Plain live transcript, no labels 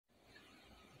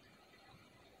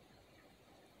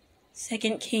2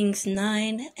 Kings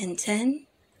 9 and 10,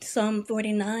 Psalm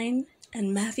 49,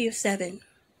 and Matthew 7.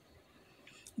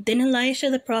 Then Elisha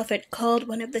the prophet called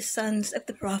one of the sons of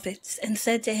the prophets and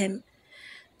said to him,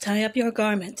 "Tie up your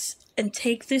garments and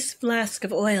take this flask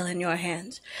of oil in your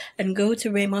hand and go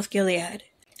to Ramoth Gilead.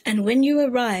 And when you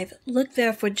arrive, look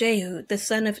there for Jehu, the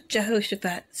son of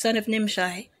Jehoshaphat, son of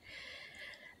Nimshi,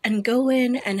 and go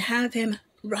in and have him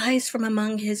rise from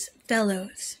among his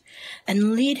fellows,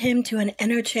 and lead him to an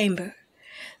inner chamber.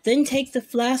 Then take the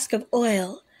flask of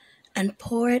oil and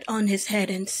pour it on his head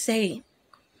and say,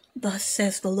 'Thus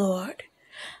says the Lord,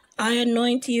 I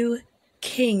anoint you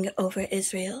king over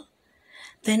Israel.'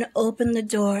 Then open the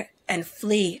door and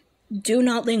flee. Do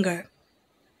not linger."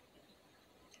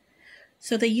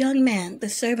 So the young man, the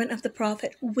servant of the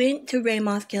prophet, went to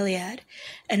Ramoth Gilead,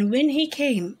 and when he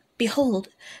came, behold,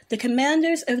 the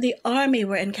commanders of the army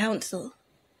were in council.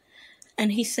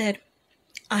 And he said,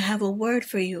 "I have a word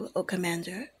for you, O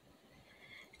commander."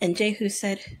 And Jehu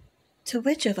said, "To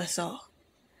which of us all?"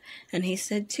 And he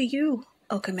said, "To you,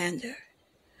 O commander."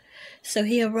 So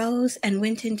he arose and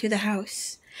went into the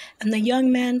house, and the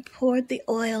young man poured the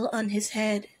oil on his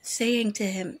head, saying to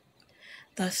him,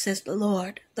 "Thus says the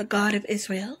Lord, the God of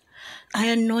Israel, I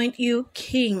anoint you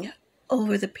king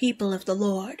over the people of the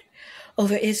Lord,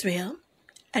 over Israel,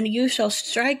 and you shall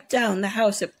strike down the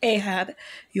house of Ahab,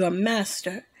 your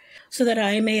master, so that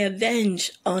I may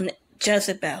avenge on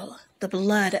Jezebel the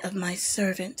blood of my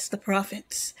servants, the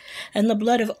prophets, and the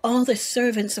blood of all the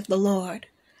servants of the Lord.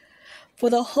 For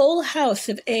the whole house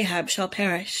of Ahab shall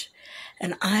perish,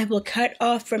 and I will cut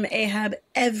off from Ahab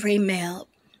every male,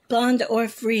 bond or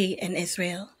free, in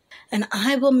Israel. And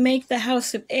I will make the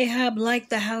house of Ahab like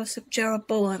the house of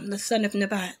Jeroboam, the son of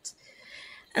Nebat,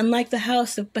 and like the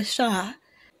house of Baasha,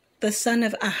 the son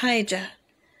of Ahijah.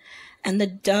 And the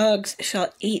dogs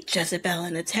shall eat Jezebel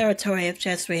in the territory of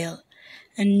Jezreel,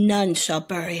 and none shall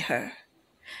bury her."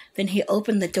 Then he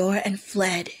opened the door and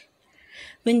fled.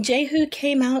 When Jehu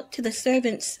came out to the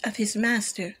servants of his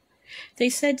master, they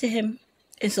said to him,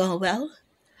 "Is all well?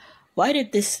 Why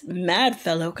did this mad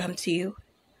fellow come to you?"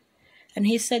 And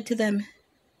he said to them,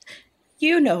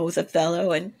 "You know the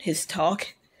fellow and his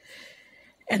talk."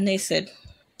 And they said,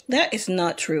 "That is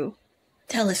not true.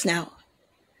 Tell us now."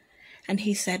 And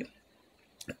he said,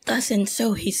 "Thus and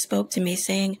so he spoke to me,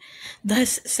 saying,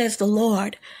 'Thus says the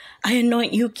Lord, I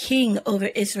anoint you king over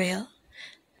Israel.'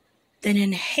 Then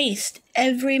in haste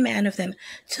every man of them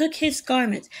took his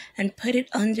garment and put it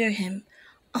under him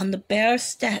on the bare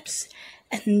steps,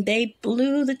 and they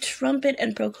blew the trumpet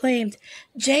and proclaimed,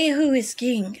 'Jehu is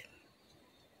king.'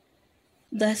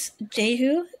 Thus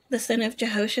Jehu, the son of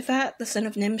Jehoshaphat, the son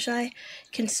of Nimshi,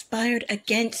 conspired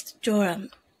against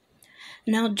Joram.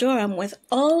 Now Joram with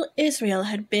all Israel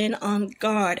had been on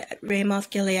guard at Ramoth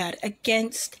Gilead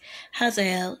against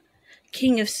Hazael,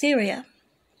 king of Syria.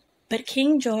 But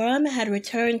King Joram had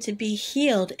returned to be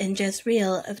healed in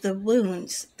Jezreel of the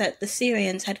wounds that the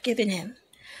Syrians had given him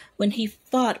when he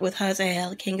fought with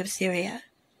Hazael, king of Syria.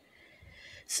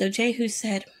 So Jehu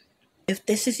said, "If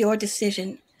this is your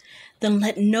decision, then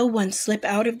let no one slip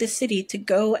out of the city to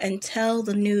go and tell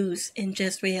the news in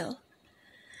Jezreel."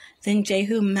 Then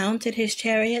Jehu mounted his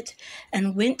chariot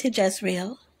and went to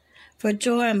Jezreel, for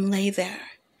Joram lay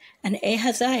there, and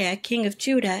Ahaziah, king of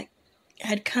Judah,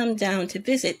 had come down to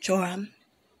visit Joram.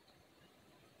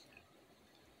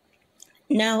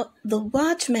 Now the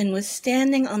watchman was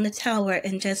standing on the tower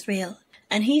in Jezreel,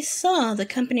 and he saw the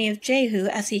company of Jehu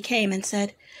as he came, and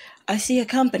said, "I see a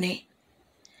company."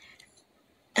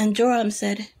 And Joram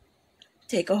said,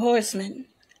 "Take a horseman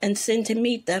and send to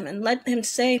meet them, and let him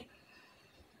say,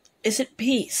 'Is it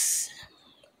peace?'"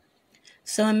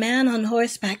 So a man on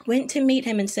horseback went to meet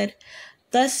him and said,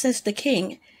 "Thus says the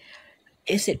king,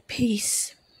 'Is it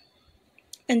peace?'"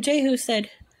 And Jehu said,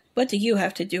 "What do you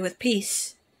have to do with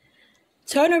peace?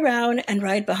 Turn around and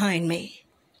ride behind me."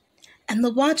 And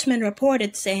the watchman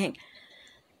reported, saying,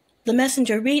 "The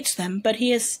messenger reached them, but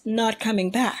he is not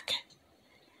coming back."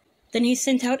 Then he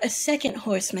sent out a second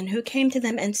horseman who came to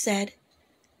them and said,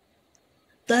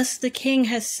 "Thus the king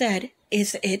has said,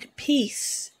 'Is it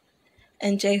peace?'"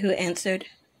 And Jehu answered,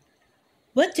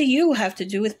 "What do you have to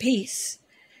do with peace?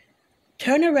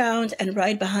 Turn around and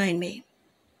ride behind me."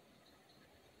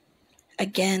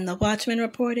 Again the watchman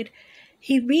reported,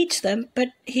 "He reached them, but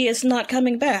he is not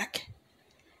coming back.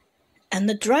 And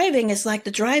the driving is like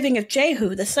the driving of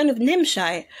Jehu, the son of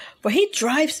Nimshi, for he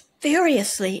drives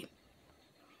furiously."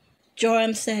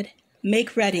 Joram said,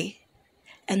 "Make ready."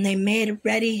 And they made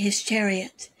ready his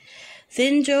chariot.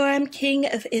 Then Joram, king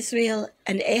of Israel,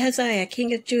 and Ahaziah,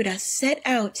 king of Judah, set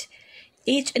out,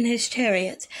 each in his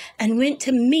chariot, and went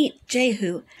to meet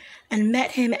Jehu, and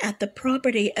met him at the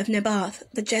property of Naboth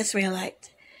the Jezreelite.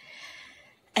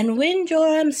 And when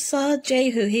Joram saw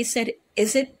Jehu, he said,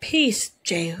 "Is it peace,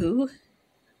 Jehu?"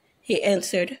 He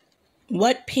answered,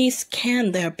 "What peace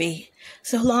can there be,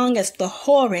 so long as the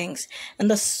whorings and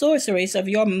the sorceries of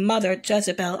your mother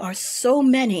Jezebel are so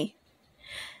many?"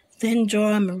 Then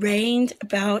Joram reined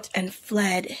about and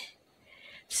fled,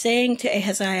 saying to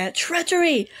Ahaziah,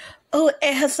 "Treachery, O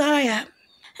Ahaziah!"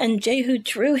 And Jehu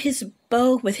drew his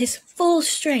bow with his full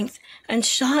strength and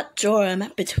shot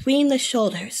Joram between the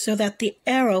shoulders, so that the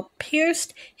arrow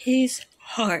pierced his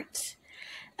heart,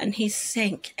 and he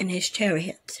sank in his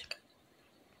chariot.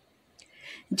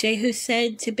 Jehu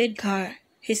said to Bidkar,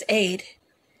 his aide,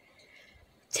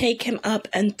 "Take him up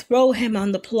and throw him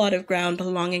on the plot of ground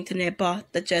belonging to Naboth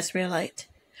the Jezreelite.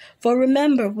 For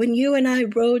remember when you and I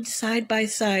rode side by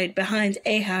side behind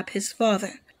Ahab his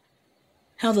father,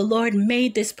 how the Lord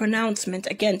made this pronouncement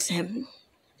against him.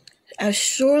 As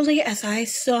surely as I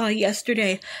saw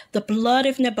yesterday the blood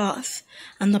of Naboth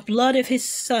and the blood of his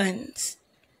sons,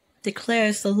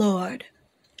 declares the Lord,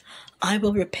 I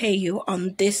will repay you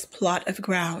on this plot of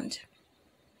ground.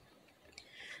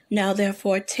 Now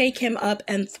therefore take him up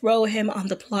and throw him on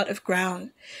the plot of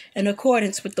ground, in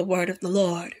accordance with the word of the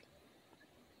Lord."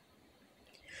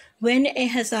 When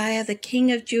Ahaziah the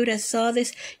king of Judah saw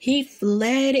this, he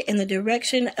fled in the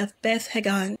direction of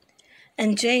Beth-Haggan.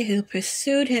 And Jehu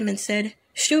pursued him and said,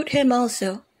 "Shoot him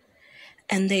also."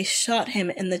 And they shot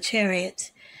him in the chariot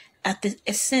at the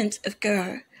ascent of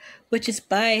Gur, which is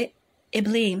by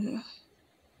Ibleam.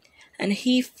 And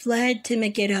he fled to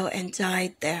Megiddo and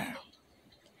died there.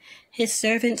 His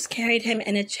servants carried him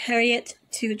in a chariot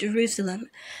to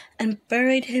Jerusalem and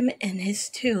buried him in his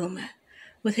tomb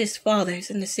with his fathers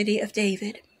in the city of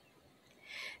David.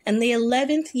 In the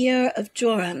 11th year of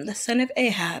Joram, the son of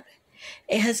Ahab,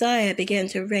 Ahaziah began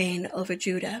to reign over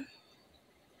Judah.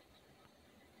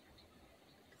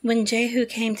 When Jehu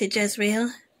came to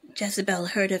Jezreel, Jezebel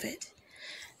heard of it,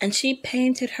 and she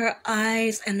painted her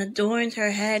eyes and adorned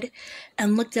her head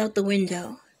and looked out the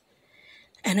window.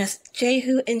 And as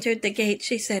Jehu entered the gate,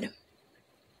 she said,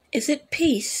 "Is it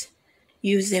peace,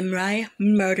 you Zimri,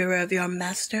 murderer of your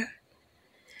master?"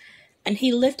 And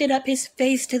he lifted up his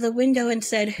face to the window and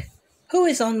said, "Who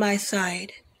is on my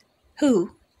side?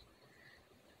 Who?"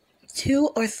 2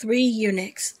 or 3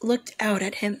 eunuchs looked out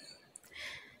at him.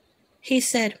 He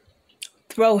said,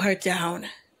 "Throw her down."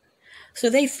 So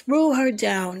they threw her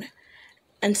down,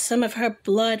 and some of her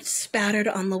blood spattered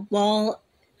on the wall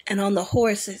and on the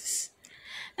horses,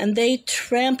 and they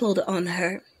trampled on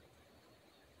her.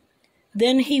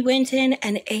 Then he went in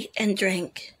and ate and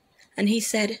drank, and he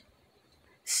said,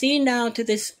 "See now to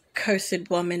this cursed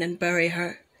woman and bury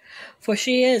her, for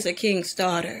she is a king's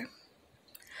daughter."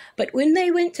 But when they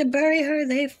went to bury her,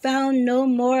 they found no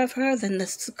more of her than the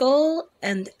skull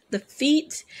and the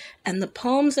feet and the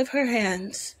palms of her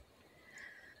hands.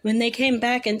 When they came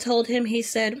back and told him, he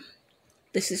said,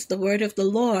 "This is the word of the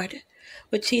Lord,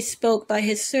 which he spoke by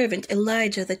his servant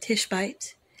Elijah the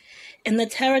Tishbite. In the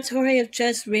territory of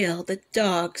Jezreel the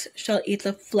dogs shall eat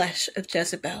the flesh of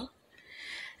Jezebel,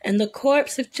 and the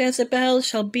corpse of Jezebel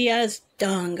shall be as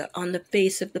dung on the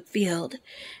face of the field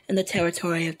in the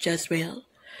territory of Jezreel,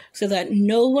 so that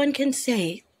no one can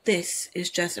say, 'This is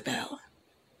Jezebel.'"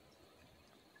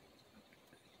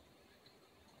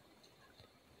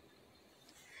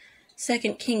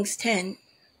 Second Kings 10.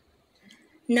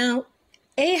 Now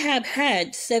Ahab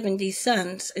had 70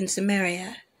 sons in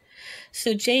Samaria.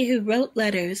 So Jehu wrote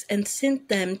letters and sent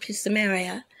them to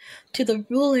Samaria, to the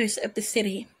rulers of the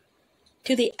city,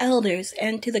 to the elders,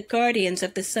 and to the guardians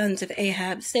of the sons of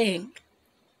Ahab, saying,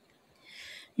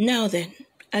 "Now then,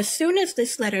 as soon as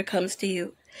this letter comes to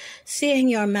you, seeing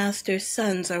your master's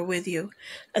sons are with you,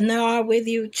 and there are with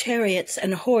you chariots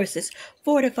and horses,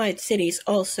 fortified cities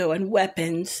also, and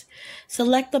weapons,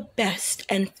 select the best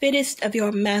and fittest of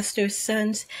your master's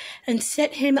sons, and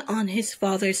set him on his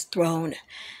father's throne,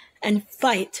 and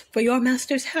fight for your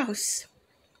master's house."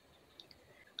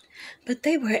 But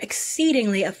they were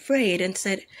exceedingly afraid, and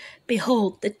said,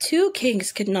 "Behold, the 2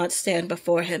 kings could not stand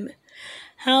before him.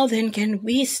 How then can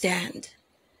we stand?"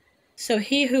 So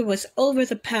he who was over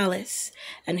the palace,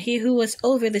 and he who was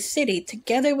over the city,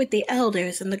 together with the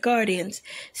elders and the guardians,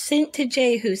 sent to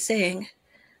Jehu, saying,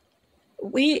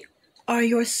 "We are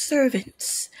your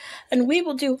servants, and we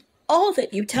will do all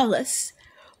that you tell us.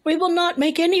 We will not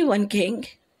make anyone king.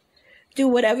 Do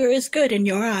whatever is good in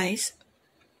your eyes."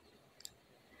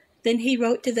 Then he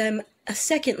wrote to them a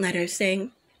second letter,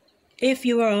 saying, "If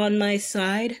you are on my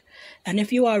side, and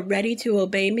if you are ready to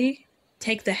obey me,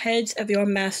 take the heads of your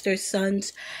master's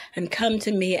sons, and come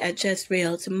to me at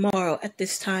Jezreel tomorrow at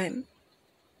this time.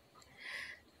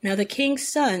 Now the king's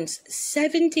sons,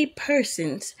 70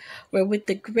 persons, were with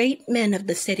the great men of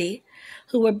the city,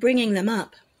 who were bringing them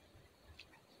up.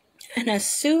 And as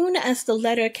soon as the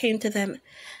letter came to them,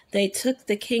 they took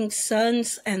the king's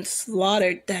sons and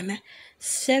slaughtered them,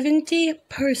 70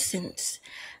 persons,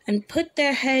 and put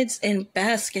their heads in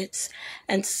baskets,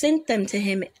 and sent them to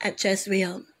him at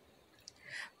Jezreel.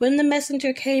 When the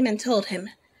messenger came and told him,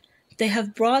 "They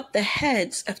have brought the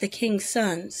heads of the king's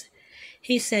sons,"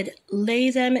 he said,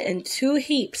 "Lay them in 2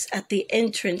 heaps at the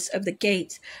entrance of the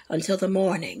gate until the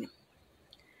morning."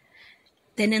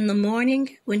 Then in the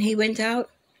morning, when he went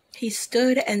out, he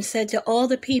stood and said to all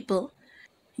the people,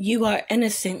 "You are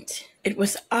innocent. It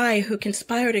was I who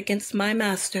conspired against my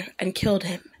master and killed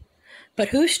him. But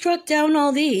who struck down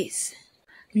all these?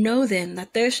 Know then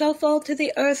that there shall fall to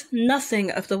the earth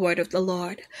nothing of the word of the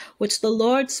Lord, which the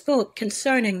Lord spoke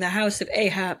concerning the house of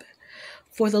Ahab.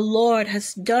 For the Lord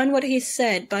has done what he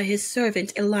said by his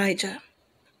servant Elijah."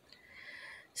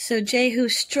 So Jehu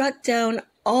struck down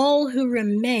all who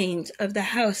remained of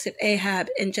the house of Ahab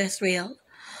in Jezreel,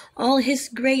 all his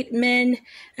great men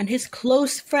and his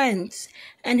close friends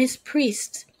and his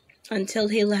priests, until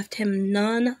he left him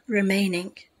none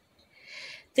remaining.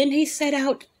 Then he set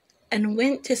out and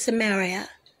went to Samaria.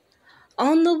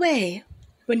 On the way,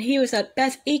 when he was at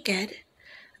Beth-eked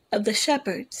of the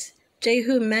shepherds,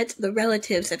 Jehu met the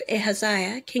relatives of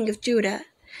Ahaziah, king of Judah,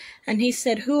 and he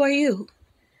said, "Who are you?"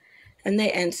 And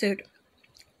they answered,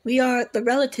 "We are the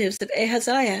relatives of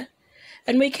Ahaziah,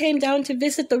 and we came down to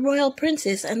visit the royal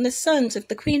princes and the sons of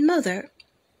the queen mother."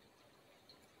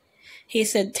 He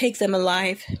said, "Take them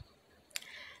alive."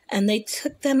 And they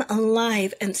took them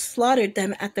alive and slaughtered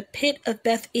them at the pit of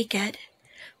Beth-eked,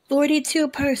 42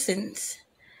 persons,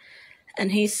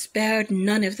 and he spared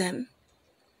none of them.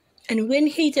 And when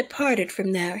he departed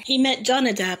from there, he met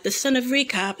Jonadab, the son of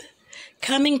Rechab,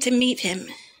 coming to meet him.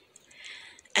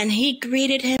 And he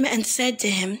greeted him and said to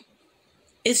him,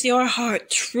 "Is your heart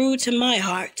true to my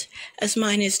heart, as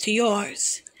mine is to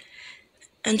yours?"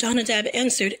 And Jonadab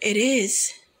answered, "It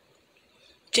is."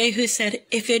 Jehu said,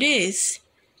 "If it is,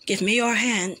 give me your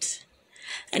hand."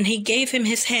 And he gave him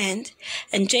his hand,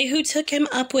 and Jehu took him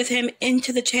up with him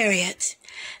into the chariot.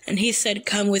 And he said,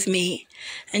 "Come with me,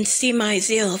 and see my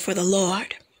zeal for the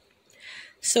Lord."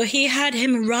 So he had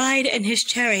him ride in his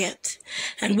chariot,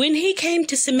 and when he came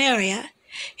to Samaria,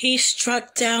 he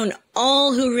struck down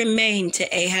all who remained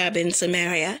to Ahab in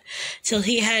Samaria, till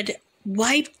he had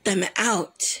wiped them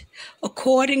out,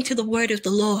 according to the word of the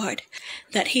Lord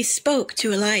that he spoke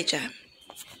to Elijah.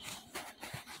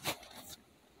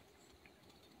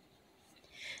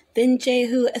 Then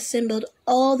Jehu assembled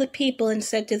all the people and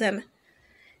said to them,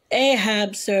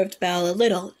 "Ahab served Baal a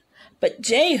little, but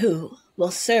Jehu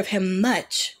will serve him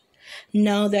much.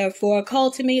 Now therefore call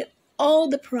to me all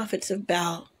the prophets of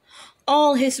Baal,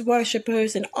 all his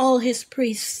worshippers and all his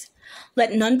priests.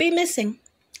 Let none be missing,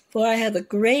 for I have a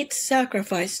great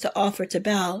sacrifice to offer to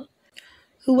Baal.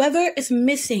 Whoever is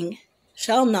missing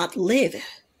shall not live."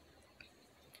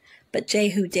 But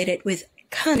Jehu did it with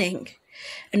cunning,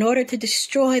 in order to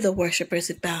destroy the worshippers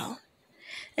of Baal.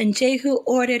 And Jehu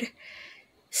ordered,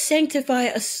 "Sanctify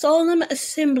a solemn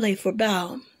assembly for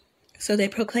Baal." So they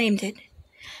proclaimed it.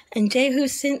 And Jehu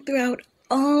sent throughout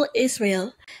all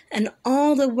Israel, and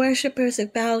all the worshippers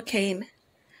of Baal came,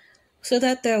 so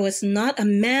that there was not a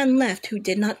man left who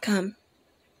did not come.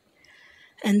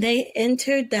 And they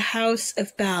entered the house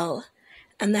of Baal,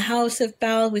 and the house of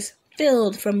Baal was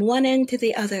filled from one end to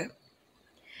the other.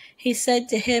 He said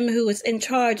to him who was in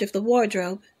charge of the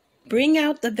wardrobe, "Bring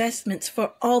out the vestments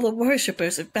for all the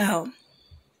worshippers of Baal."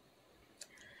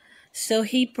 So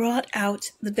he brought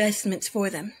out the vestments for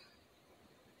them.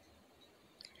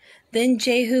 Then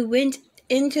Jehu went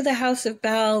into the house of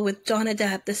Baal with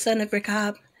Jonadab the son of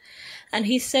Rechab, and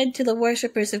he said to the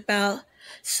worshippers of Baal,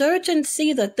 "Search and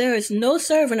see that there is no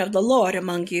servant of the Lord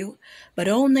among you, but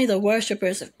only the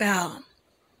worshippers of Baal."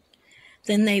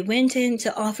 Then they went in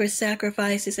to offer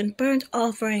sacrifices and burnt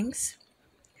offerings.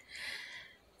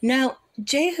 Now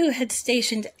Jehu had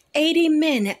stationed 80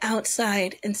 men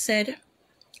outside and said,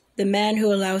 "The man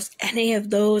who allows any of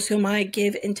those whom I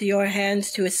give into your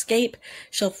hands to escape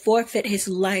shall forfeit his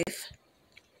life."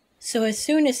 So as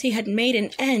soon as he had made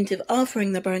an end of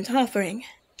offering the burnt offering,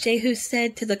 Jehu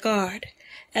said to the guard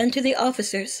and to the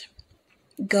officers,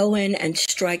 "Go in and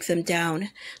strike them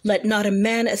down. Let not a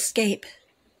man escape."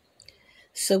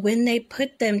 So when they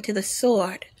put them to the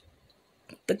sword,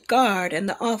 the guard and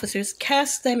the officers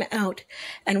cast them out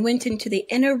and went into the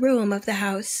inner room of the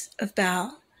house of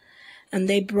Baal. And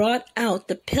they brought out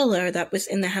the pillar that was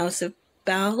in the house of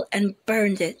Baal and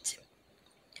burned it.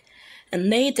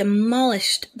 And they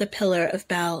demolished the pillar of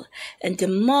Baal, and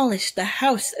demolished the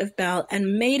house of Baal,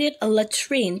 and made it a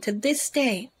latrine to this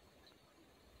day.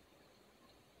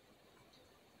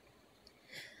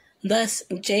 Thus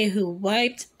Jehu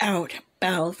wiped out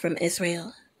Baal from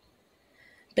Israel.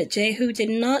 But Jehu did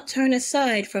not turn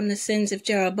aside from the sins of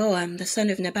Jeroboam the son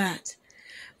of Nebat,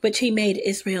 which he made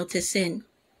Israel to sin,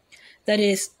 that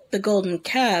is, the golden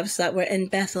calves that were in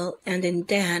Bethel and in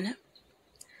Dan.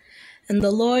 And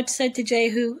the Lord said to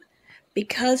Jehu,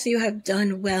 because you have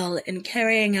done well in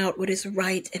carrying out what is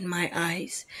right in my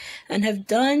eyes, and have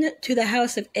done to the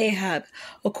house of Ahab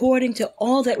according to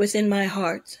all that was in my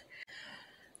heart,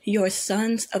 your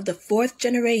sons of the 4th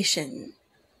generation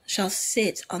shall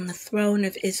sit on the throne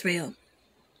of Israel.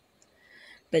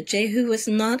 But Jehu was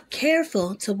not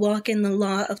careful to walk in the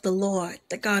law of the Lord,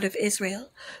 the God of Israel,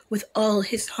 with all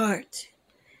his heart.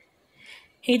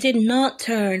 He did not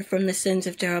turn from the sins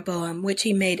of Jeroboam, which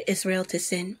he made Israel to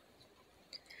sin.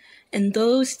 In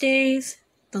those days,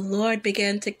 the Lord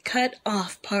began to cut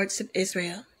off parts of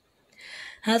Israel.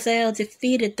 Hazael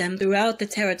defeated them throughout the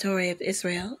territory of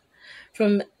Israel,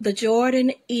 from the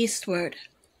Jordan eastward,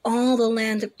 all the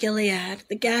land of Gilead,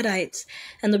 the Gadites,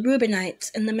 and the Reubenites,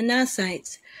 and the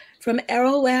Manassites, from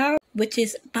Aroer, which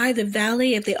is by the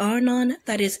valley of the Arnon,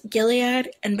 that is Gilead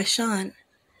and Bashan.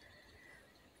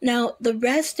 Now the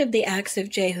rest of the acts of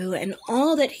Jehu, and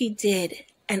all that he did,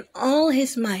 and all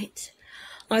his might,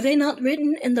 are they not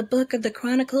written in the book of the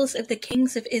Chronicles of the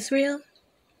kings of Israel?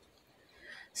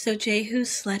 So Jehu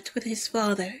slept with his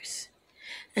fathers,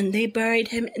 and they buried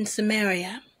him in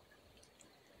Samaria.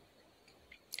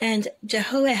 And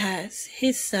Jehoahaz,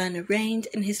 his son, reigned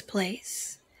in his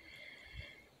place.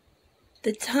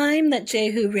 The time that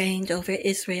Jehu reigned over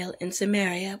Israel in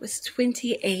Samaria was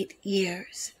 28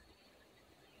 years.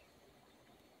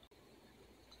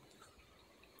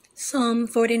 Psalm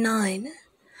 49.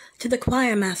 To the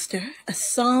choir master, a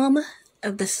psalm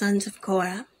of the sons of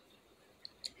Korah.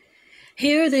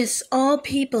 Hear this, all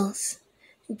peoples.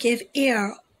 Give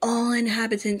ear, all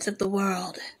inhabitants of the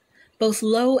world, both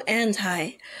low and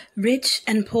high, rich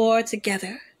and poor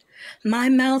together. My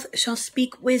mouth shall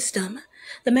speak wisdom.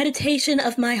 The meditation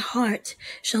of my heart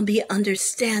shall be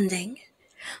understanding.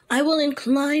 I will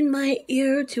incline my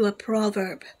ear to a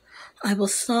proverb. I will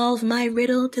solve my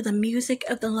riddle to the music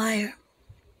of the lyre.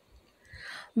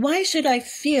 Why should I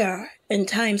fear in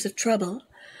times of trouble,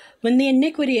 when the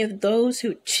iniquity of those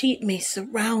who cheat me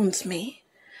surrounds me,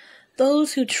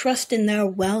 those who trust in their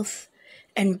wealth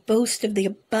and boast of the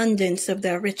abundance of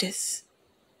their riches?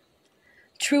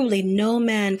 Truly no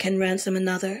man can ransom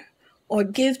another, or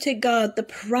give to God the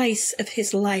price of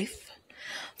his life,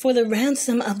 for the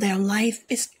ransom of their life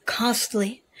is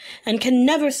costly, and can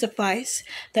never suffice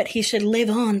that he should live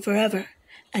on forever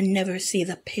and never see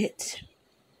the pit.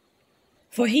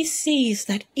 For he sees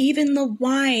that even the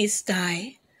wise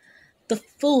die, the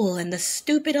fool and the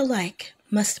stupid alike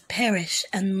must perish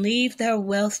and leave their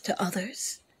wealth to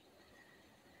others.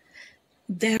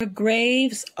 Their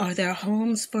graves are their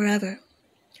homes forever,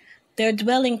 their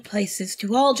dwelling places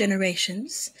to all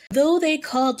generations, though they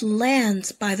called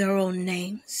lands by their own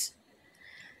names.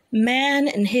 Man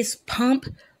in his pomp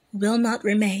will not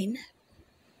remain.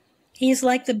 He is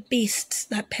like the beasts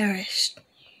that perished.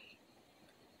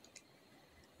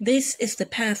 This is the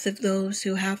path of those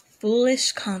who have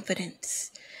foolish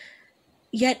confidence.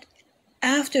 Yet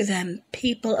after them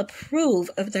people approve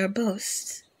of their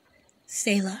boasts.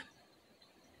 Selah.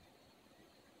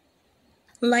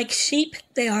 Like sheep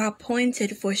they are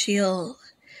appointed for Sheol.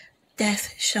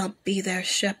 Death shall be their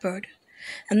shepherd,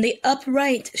 and the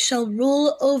upright shall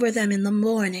rule over them in the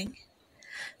morning.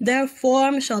 Their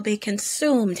form shall be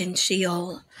consumed in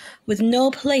Sheol, with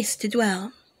no place to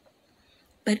dwell.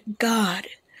 But God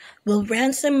will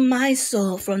ransom my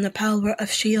soul from the power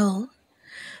of Sheol,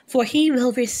 for he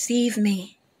will receive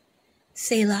me.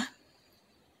 Selah.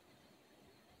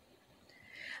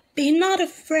 Be not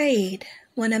afraid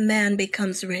when a man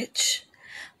becomes rich,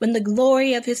 when the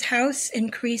glory of his house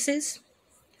increases.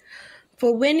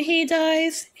 For when he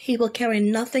dies, he will carry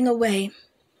nothing away.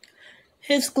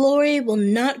 His glory will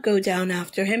not go down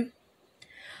after him.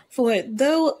 For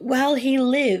though while he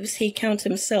lives he counts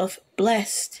himself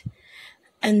blessed,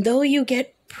 and though you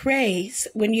get praise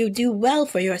when you do well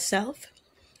for yourself,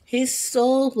 his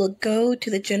soul will go to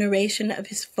the generation of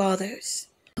his fathers,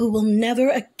 who will never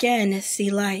again see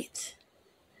light.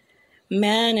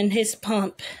 Man in his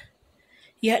pomp,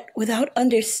 yet without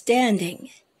understanding,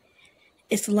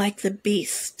 is like the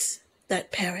beasts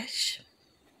that perish.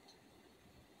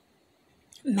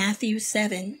 Matthew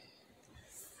 7.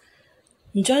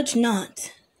 Judge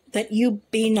not, that you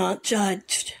be not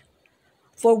judged.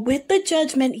 For with the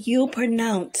judgment you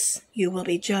pronounce, you will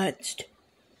be judged.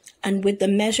 And with the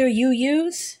measure you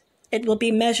use, it will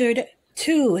be measured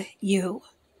to you.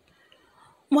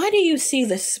 Why do you see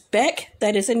the speck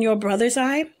that is in your brother's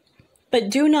eye,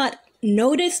 but do not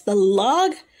notice the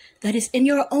log that is in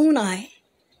your own eye?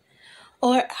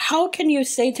 Or how can you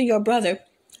say to your brother,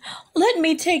 let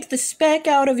me take the speck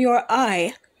out of your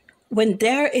eye, when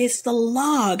there is the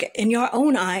log in your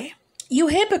own eye? You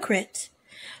hypocrite!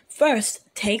 First,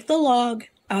 take the log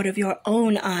out of your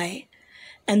own eye,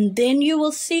 and then you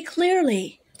will see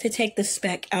clearly to take the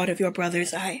speck out of your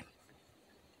brother's eye.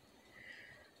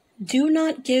 Do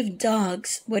not give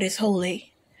dogs what is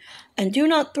holy, and do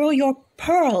not throw your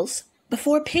pearls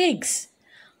before pigs,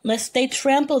 lest they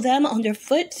trample them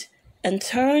underfoot and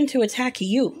turn to attack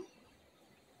you.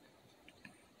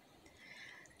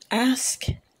 Ask,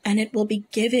 and it will be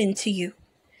given to you.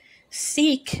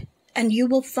 Seek, and you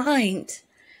will find.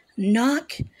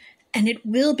 Knock, and it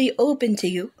will be open to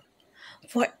you.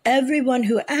 For everyone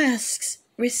who asks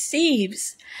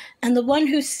receives, and the one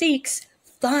who seeks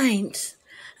finds,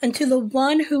 and to the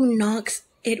one who knocks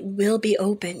it will be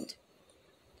opened.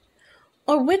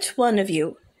 Or which one of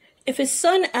you, if his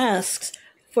son asks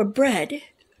for bread,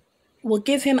 will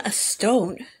give him a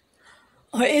stone?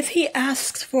 Or if he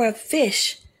asks for a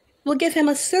fish, will give him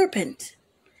a serpent?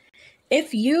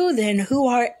 If you then, who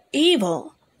are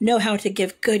evil, know how to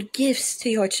give good gifts to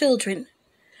your children,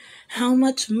 how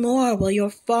much more will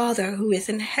your Father who is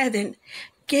in heaven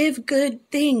give good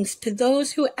things to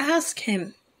those who ask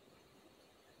him?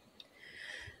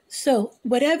 So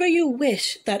whatever you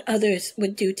wish that others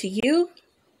would do to you,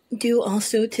 do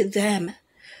also to them,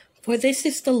 for this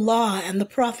is the law and the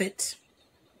prophets.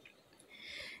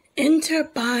 Enter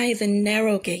by the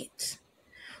narrow gate,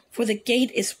 for the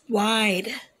gate is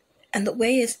wide, and the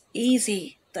way is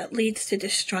easy that leads to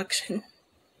destruction,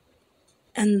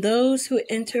 and those who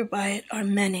enter by it are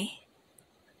many.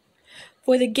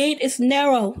 For the gate is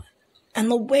narrow,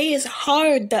 and the way is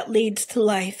hard that leads to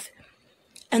life,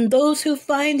 and those who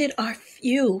find it are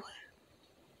few.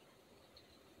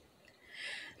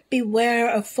 Beware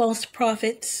of false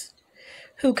prophets,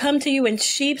 who come to you in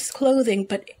sheep's clothing,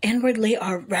 but inwardly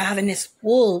are ravenous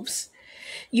wolves.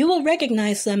 You will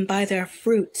recognize them by their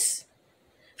fruits.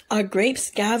 Are grapes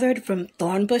gathered from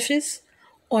thorn bushes,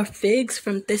 or figs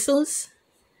from thistles?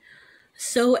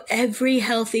 So every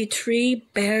healthy tree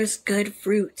bears good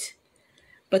fruit,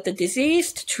 but the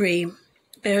diseased tree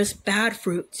bears bad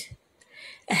fruit.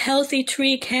 A healthy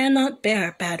tree cannot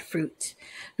bear bad fruit,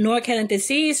 nor can a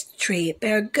diseased tree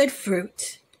bear good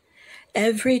fruit.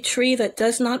 Every tree that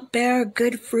does not bear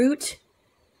good fruit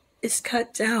is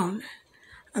cut down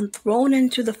and thrown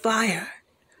into the fire.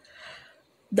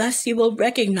 Thus you will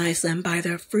recognize them by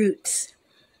their fruits.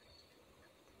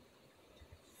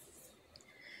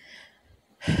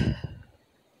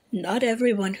 Not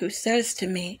everyone who says to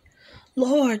me,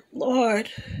 Lord, Lord,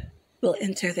 will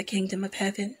enter the kingdom of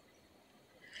heaven,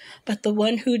 but the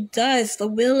one who does the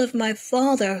will of my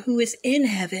Father who is in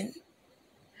heaven.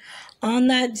 On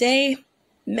that day,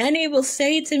 many will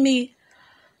say to me,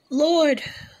 Lord,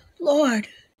 Lord,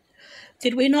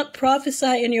 did we not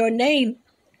prophesy in your name,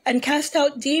 and cast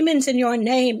out demons in your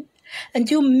name, and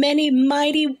do many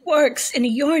mighty works in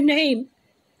your name?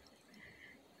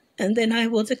 And then I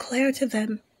will declare to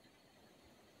them,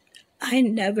 I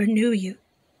never knew you.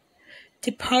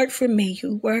 Depart from me,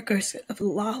 you workers of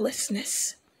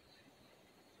lawlessness.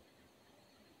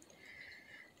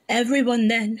 Everyone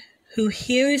then who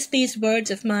hears these words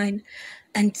of mine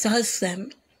and does them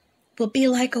will be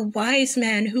like a wise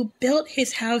man who built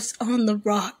his house on the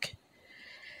rock.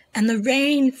 And the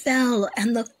rain fell,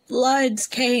 and the floods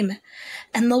came,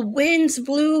 and the winds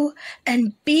blew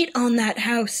and beat on that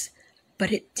house,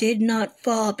 but it did not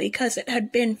fall because it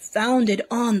had been founded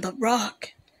on the rock.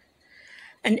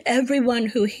 And everyone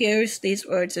who hears these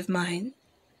words of mine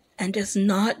and does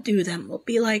not do them will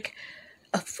be like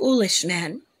a foolish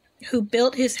man who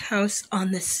built his house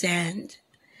on the sand.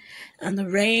 And the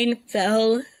rain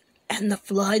fell, and the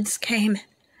floods came,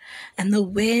 and the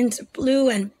winds blew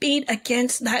and beat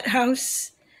against that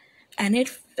house, and it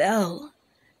fell,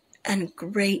 and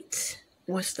great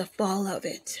was the fall of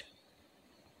it.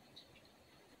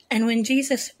 And when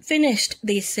Jesus finished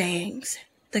these sayings,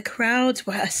 the crowds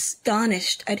were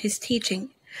astonished at his teaching,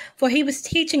 for he was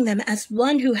teaching them as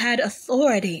one who had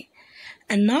authority,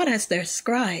 and not as their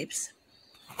scribes.